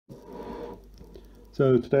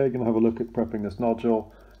So today I'm going to have a look at prepping this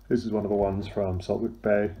nodule. This is one of the ones from Saltwick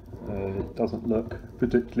Bay. It doesn't look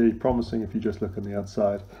particularly promising if you just look on the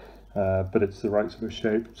outside, but it's the right sort of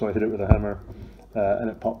shape. So I hit it with a hammer and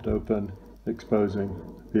it popped open, exposing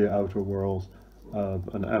the outer whorls of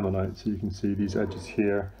an ammonite. So you can see these edges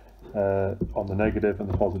here on the negative and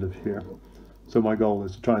the positive here. So my goal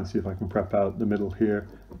is to try and see if I can prep out the middle here,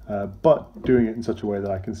 but doing it in such a way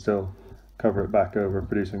that I can still cover it back over,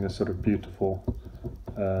 producing this sort of beautiful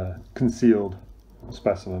concealed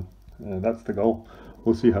specimen. That's the goal.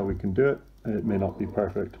 We'll see how we can do it. It may not be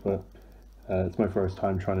perfect, but it's my first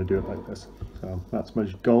time trying to do it like this. So that's my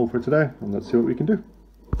goal for today, and let's see what we can do.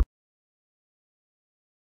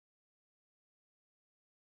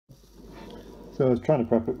 So I was trying to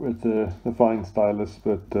prep it with the fine stylus,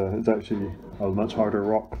 but it's actually a much harder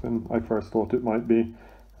rock than I first thought it might be.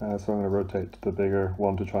 So I'm going to rotate to the bigger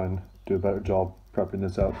one to try and do a better job prepping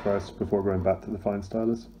this out first before going back to the fine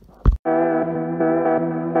stylus.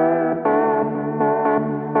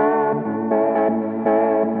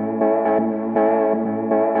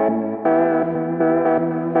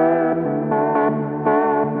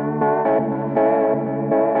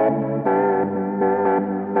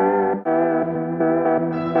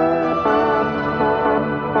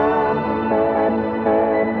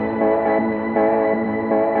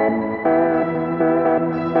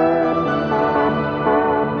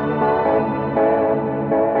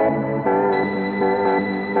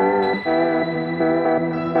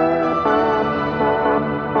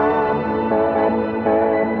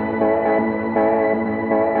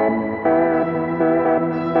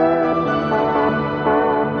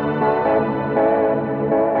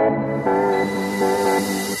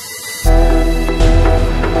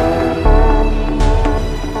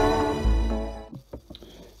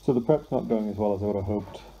 So the prep's not going as well as I would have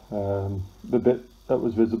hoped. The bit that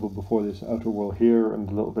was visible before this outer whorl here and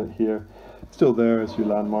a little bit here, still there as your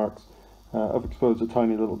landmarks. I've exposed a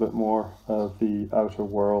tiny little bit more of the outer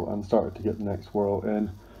whorl and started to get the next whorl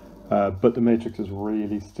in. But the matrix is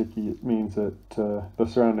really sticky. It means that the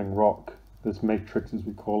surrounding rock, this matrix as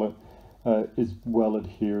we call it, is well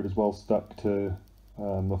adhered, is well stuck to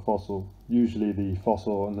the fossil. Usually the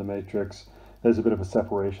fossil and the matrix, there's a bit of a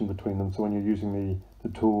separation between them, so when you're using the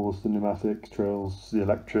tools, the pneumatic drills, the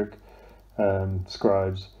electric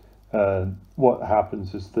scribes, what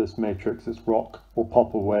happens is this matrix, this rock, will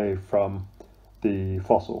pop away from the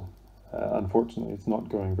fossil. Unfortunately, it's not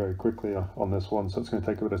going very quickly on this one, so it's going to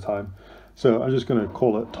take a bit of time. So I'm just going to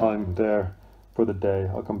call it time there for the day.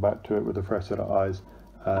 I'll come back to it with a fresh set of eyes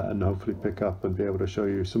and hopefully pick up and be able to show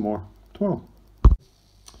you some more tomorrow.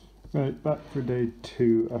 Right, back for day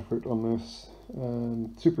 2 effort on this.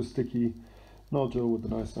 Super sticky nodule with a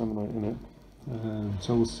nice ammonite in it.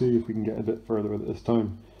 So we'll see if we can get a bit further with it this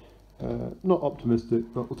time. Not optimistic,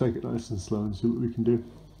 but we'll take it nice and slow and see what we can do.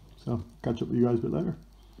 So catch up with you guys a bit later.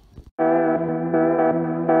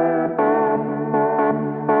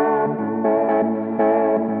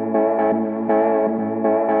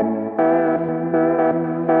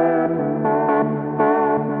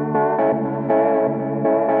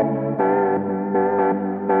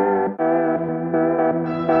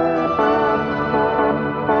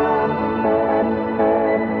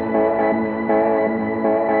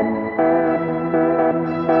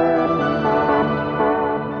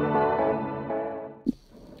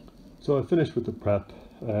 So I finished with the prep,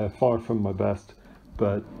 far from my best,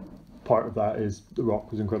 but part of that is the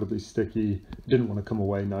rock was incredibly sticky. It didn't want to come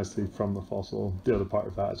away nicely from the fossil. The other part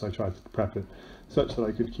of that is I tried to prep it such that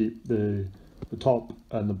I could keep the top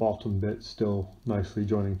and the bottom bit still nicely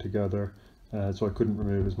joining together, so I couldn't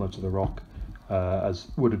remove as much of the rock as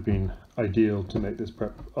would have been ideal to make this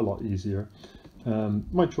prep a lot easier.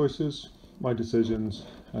 My choices, my decisions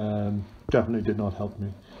definitely did not help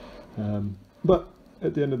me, but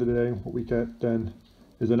at the end of the day, what we get then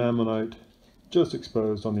is an ammonite just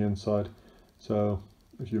exposed on the inside. So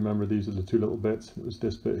if you remember, these are the two little bits. It was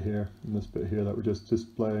this bit here and this bit here that we're just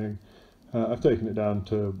displaying. I've taken it down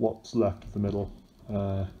to what's left of the middle.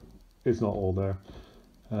 It's not all there.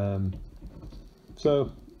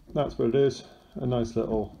 So that's what it is. A nice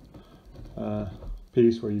little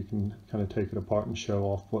piece where you can kind of take it apart and show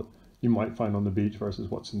off what you might find on the beach versus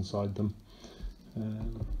what's inside them.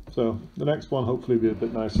 So the next one hopefully will be a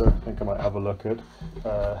bit nicer. I think I might have a look at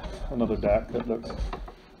another deck that looks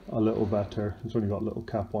a little better. It's only got a little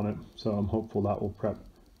cap on it, so I'm hopeful that will prep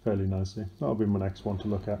fairly nicely. That'll be my next one to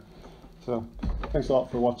look at. So thanks a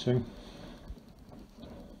lot for watching.